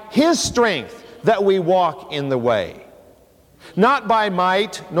by His strength that we walk in the way. Not by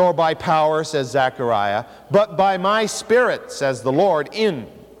might nor by power, says Zechariah, but by my Spirit, says the Lord,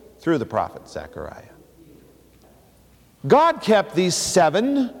 through the prophet Zechariah. God kept these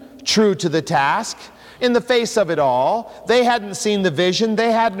 7 true to the task in the face of it all. They hadn't seen the vision.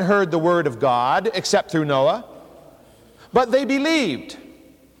 They hadn't heard the word of God except through Noah. But they believed.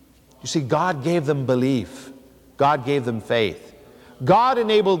 You see, God gave them belief. God gave them faith. God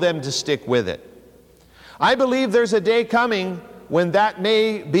enabled them to stick with it. I believe there's a day coming when that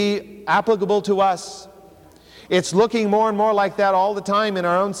may be applicable to us. It's looking more and more like that all the time in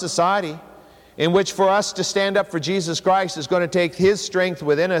our own society, in which for us to stand up for Jesus Christ is going to take His strength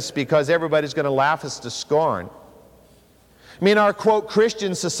within us, because everybody's going to laugh us to scorn. I mean, our, quote,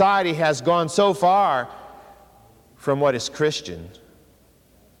 Christian society has gone so far from what is Christian.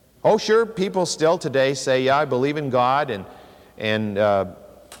 Oh, sure, people still today say, yeah, I believe in God, and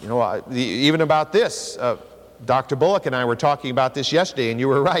you know, even about this, Dr. Bullock and I were talking about this yesterday, and you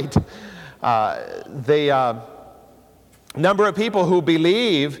were right. The number of people who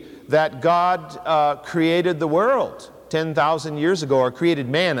believe that God created the world 10,000 years ago, or created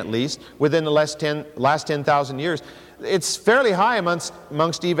man at least, within the last 10,000 years. It's fairly high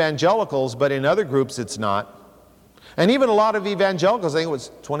amongst evangelicals, but in other groups it's not. And even a lot of evangelicals, I think it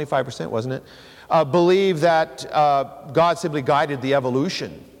was 25%, wasn't it, believe that God simply guided the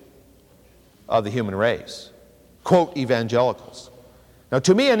evolution of the human race. Quote, evangelicals. Now,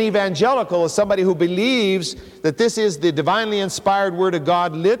 to me, an evangelical is somebody who believes that this is the divinely inspired Word of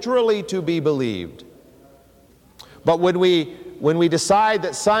God, literally to be believed. But when we decide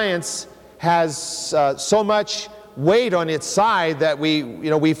that science has so much weight on its side that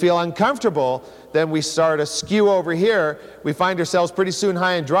we feel uncomfortable, then we start askew over here. We find ourselves pretty soon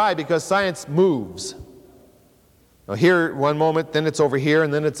high and dry, because science moves. Now, here one moment, then it's over here,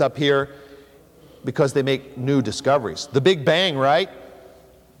 and then it's up here, because they make new discoveries. The Big Bang, right?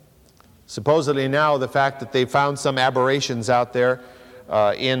 Supposedly now the fact that they found some aberrations out there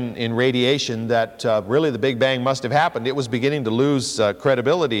in radiation, that really the Big Bang must have happened. It was beginning to lose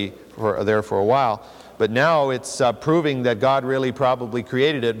credibility there for a while. But now it's proving that God really probably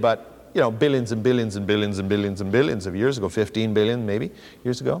created it, but you know, billions and billions and billions and billions and billions of years ago, 15 billion maybe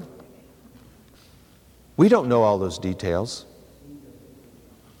years ago. We don't know all those details.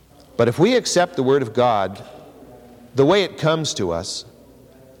 But if we accept the Word of God the way it comes to us,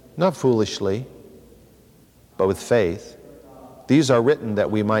 not foolishly, but with faith. These are written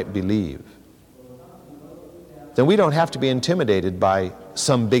that we might believe. Then we don't have to be intimidated by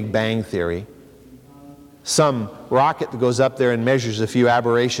some Big Bang theory, some rocket that goes up there and measures a few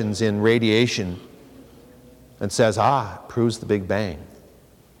aberrations in radiation and says, it proves the Big Bang,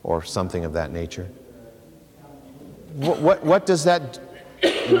 or something of that nature. What does that,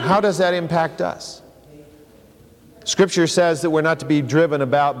 how does that impact us? Scripture says that we're not to be driven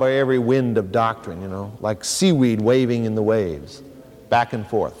about by every wind of doctrine, like seaweed waving in the waves, back and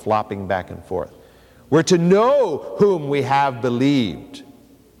forth, flopping back and forth. We're to know whom we have believed.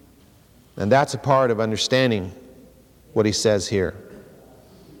 And that's a part of understanding what he says here.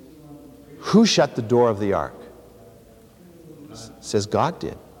 Who shut the door of the ark? It says God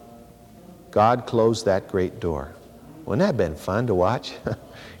did. God closed that great door. Wouldn't that have been fun to watch?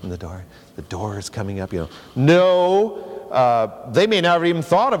 In the door. The door is coming up, No, they may not have even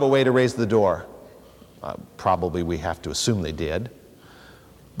thought of a way to raise the door. Probably we have to assume they did.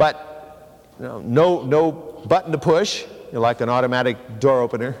 But no button to push, like an automatic door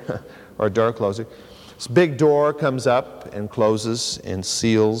opener or door closer. This big door comes up and closes and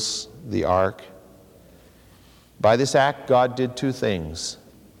seals the ark. By this act, God did two things.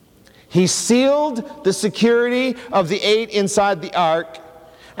 He sealed the security of the 8 inside the ark,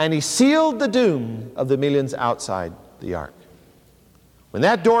 and he sealed the doom of the millions outside the ark. When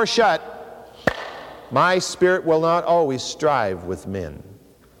that door shut, my spirit will not always strive with men.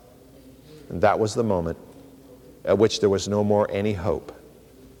 And that was the moment at which there was no more any hope.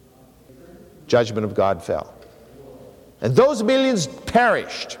 Judgment of God fell. And those millions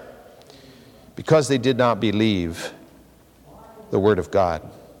perished because they did not believe the Word of God.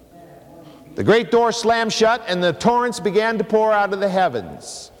 The great door slammed shut, and the torrents began to pour out of the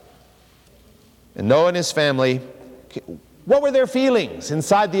heavens. And Noah and his family, what were their feelings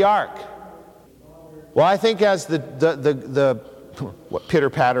inside the ark? Well, I think as what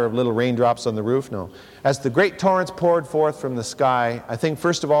pitter-patter of little raindrops on the roof? No. As the great torrents poured forth from the sky, I think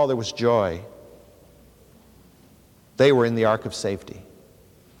first of all there was joy. They were in the ark of safety.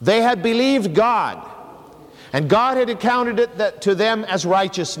 They had believed God, and God had accounted it to them as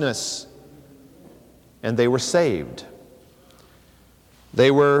righteousness. And they were saved. They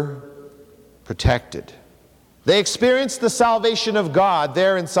were protected. They experienced the salvation of God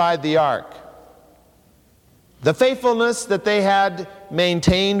there inside the ark. The faithfulness that they had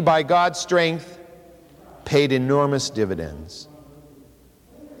maintained by God's strength paid enormous dividends.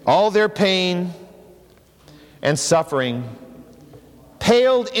 All their pain and suffering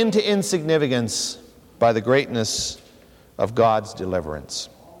paled into insignificance by the greatness of God's deliverance.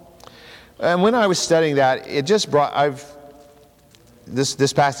 And when I was studying that, it just brought,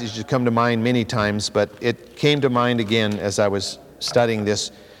 this passage has come to mind many times, but it came to mind again as I was studying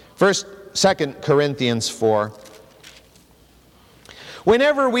this. 2 Corinthians 4.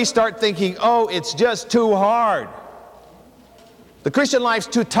 Whenever we start thinking, it's just too hard. The Christian life's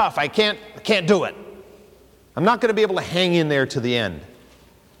too tough. I can't do it. I'm not going to be able to hang in there to the end.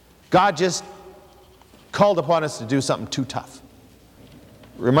 God just called upon us to do something too tough.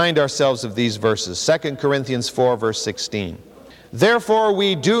 Remind ourselves of these verses. 2 Corinthians 4, verse 16. Therefore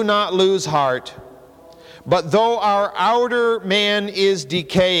we do not lose heart, but though our outer man is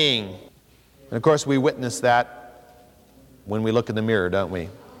decaying. And of course we witness that when we look in the mirror, don't we?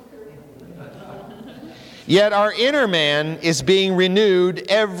 Yet our inner man is being renewed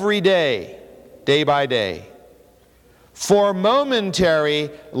every day, day by day. For momentary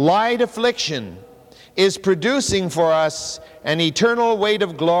light affliction is producing for us an eternal weight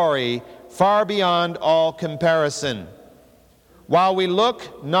of glory far beyond all comparison. While we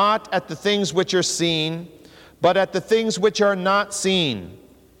look not at the things which are seen, but at the things which are not seen.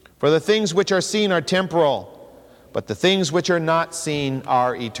 For the things which are seen are temporal, but the things which are not seen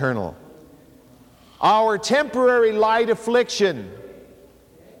are eternal. Our temporary light affliction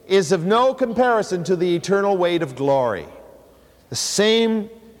is of no comparison to the eternal weight of glory. The same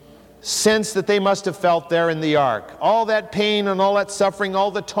sense that they must have felt there in the ark. All that pain and all that suffering,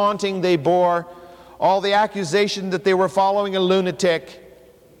 all the taunting they bore, all the accusation that they were following a lunatic,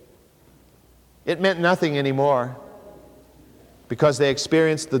 it meant nothing anymore because they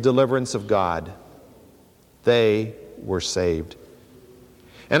experienced the deliverance of God. They were saved.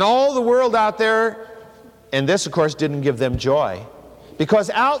 And all the world out there, and this of course didn't give them joy,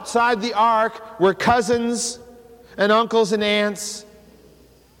 because outside the ark were cousins and uncles and aunts,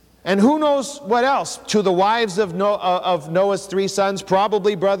 and who knows what else, to the wives of Noah's 3 sons,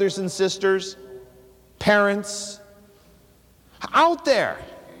 probably brothers and sisters, parents, out there,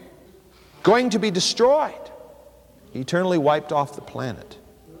 going to be destroyed, eternally wiped off the planet.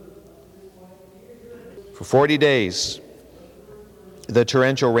 For 40 days, the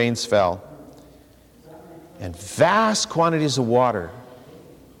torrential rains fell, and vast quantities of water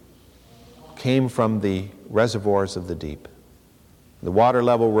came from the reservoirs of the deep. The water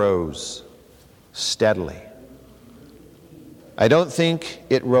level rose steadily. I don't think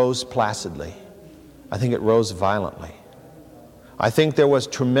it rose placidly. I think it rose violently. I think there was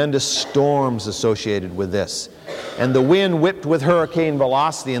tremendous storms associated with this. And the wind whipped with hurricane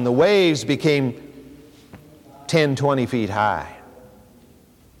velocity, and the waves became 10, 20 feet high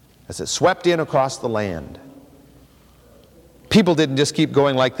as it swept in across the land. People didn't just keep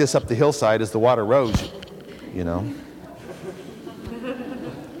going like this up the hillside as the water rose, you know.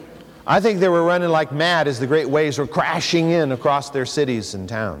 I think they were running like mad as the great waves were crashing in across their cities and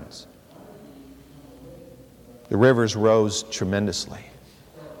towns. The rivers rose tremendously.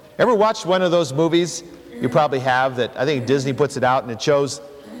 Ever watched one of those movies? You probably have, that I think Disney puts it out, and it shows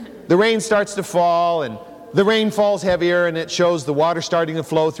the rain starts to fall, and the rain falls heavier, and it shows the water starting to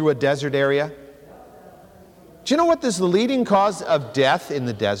flow through a desert area. Do you know what is the leading cause of death in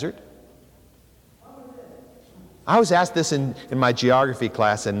the desert? I was asked this in my geography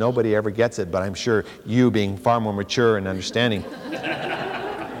class, and nobody ever gets it, but I'm sure you, being far more mature and understanding.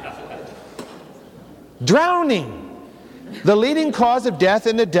 Drowning. The leading cause of death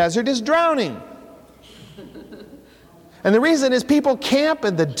in the desert is drowning. And the reason is people camp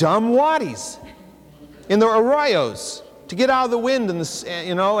in the dumb wadis, in the arroyos, to get out of the wind and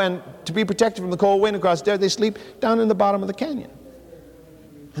and to be protected from the cold wind across there. They sleep down in the bottom of the canyon.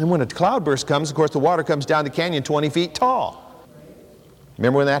 And when a cloudburst comes, of course, the water comes down the canyon 20 feet tall.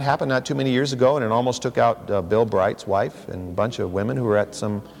 Remember when that happened not too many years ago, and it almost took out Bill Bright's wife and a bunch of women who were at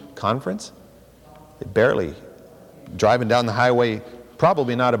some conference? They barely, driving down the highway,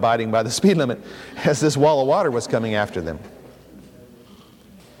 probably not abiding by the speed limit, as this wall of water was coming after them.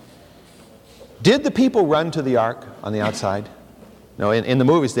 Did the people run to the ark on the outside? No, in the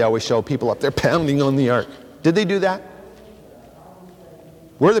movies they always show people up there pounding on the ark. Did they do that?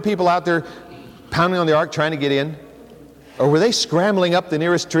 Were the people out there pounding on the ark trying to get in? Or were they scrambling up the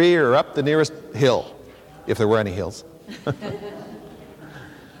nearest tree or up the nearest hill, if there were any hills?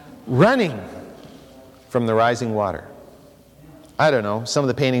 Running from the rising water. I don't know. Some of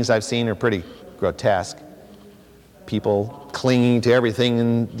the paintings I've seen are pretty grotesque. People clinging to everything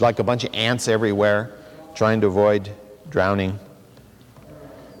and like a bunch of ants everywhere, trying to avoid drowning.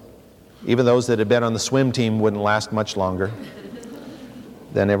 Even those that had been on the swim team wouldn't last much longer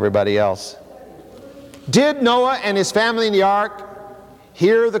than everybody else. Did Noah and his family in the ark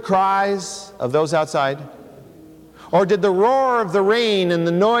hear the cries of those outside? Or did the roar of the rain and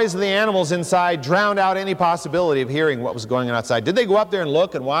the noise of the animals inside drown out any possibility of hearing what was going on outside? Did they go up there and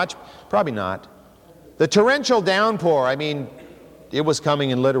look and watch? Probably not. The torrential downpour, it was coming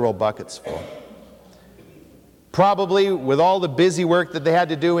in literal buckets full. Probably, with all the busy work that they had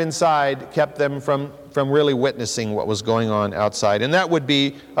to do inside, kept them from really witnessing what was going on outside. And that would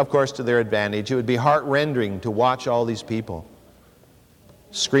be, of course, to their advantage. It would be heart-rending to watch all these people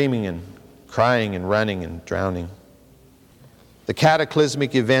screaming and crying and running and drowning. The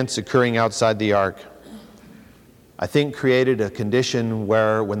cataclysmic events occurring outside the ark, I think, created a condition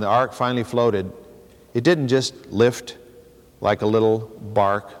where when the ark finally floated, it didn't just lift like a little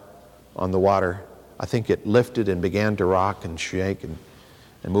bark on the water. I think it lifted and began to rock and shake and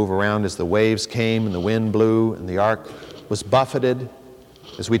move around as the waves came and the wind blew and the ark was buffeted.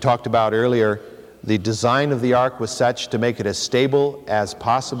 As we talked about earlier, the design of the ark was such to make it as stable as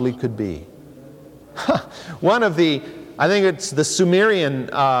possibly could be. I think it's the Sumerian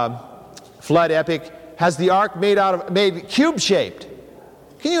flood epic, has the ark made cube-shaped.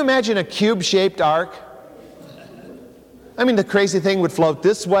 Can you imagine a cube-shaped ark? The crazy thing would float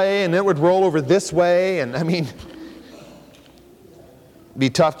this way and it would roll over this way, and it'd be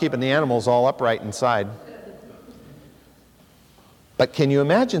tough keeping the animals all upright inside. But can you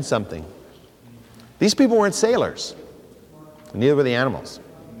imagine something? These people weren't sailors, neither were the animals.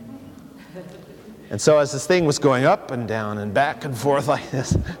 And so as this thing was going up and down and back and forth like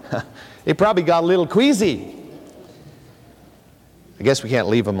this, they probably got a little queasy. I guess we can't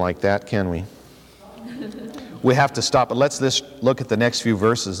leave them like that, can we? We have to stop. But let's look at the next few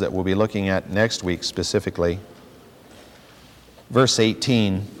verses that we'll be looking at next week specifically. Verse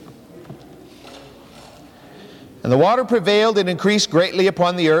 18. And the water prevailed and increased greatly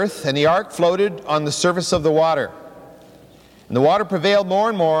upon the earth, and the ark floated on the surface of the water. And the water prevailed more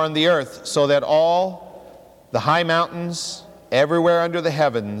and more on the earth, so that all the high mountains everywhere under the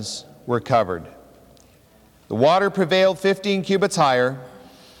heavens were covered. The water prevailed 15 cubits higher,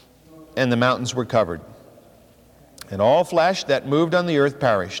 and the mountains were covered. And all flesh that moved on the earth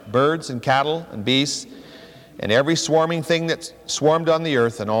perished, birds and cattle and beasts, and every swarming thing that swarmed on the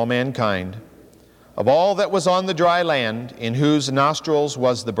earth, and all mankind, of all that was on the dry land, in whose nostrils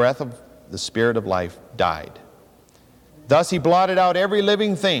was the breath of the Spirit of life, died. Thus he blotted out every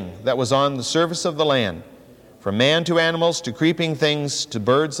living thing that was on the surface of the land, from man to animals to creeping things to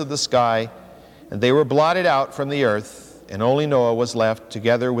birds of the sky, and they were blotted out from the earth, and only Noah was left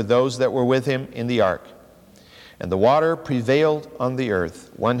together with those that were with him in the ark. And the water prevailed on the earth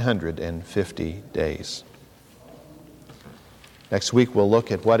 150 days. Next week we'll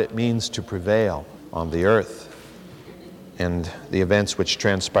look at what it means to prevail on the earth and the events which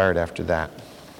transpired after that.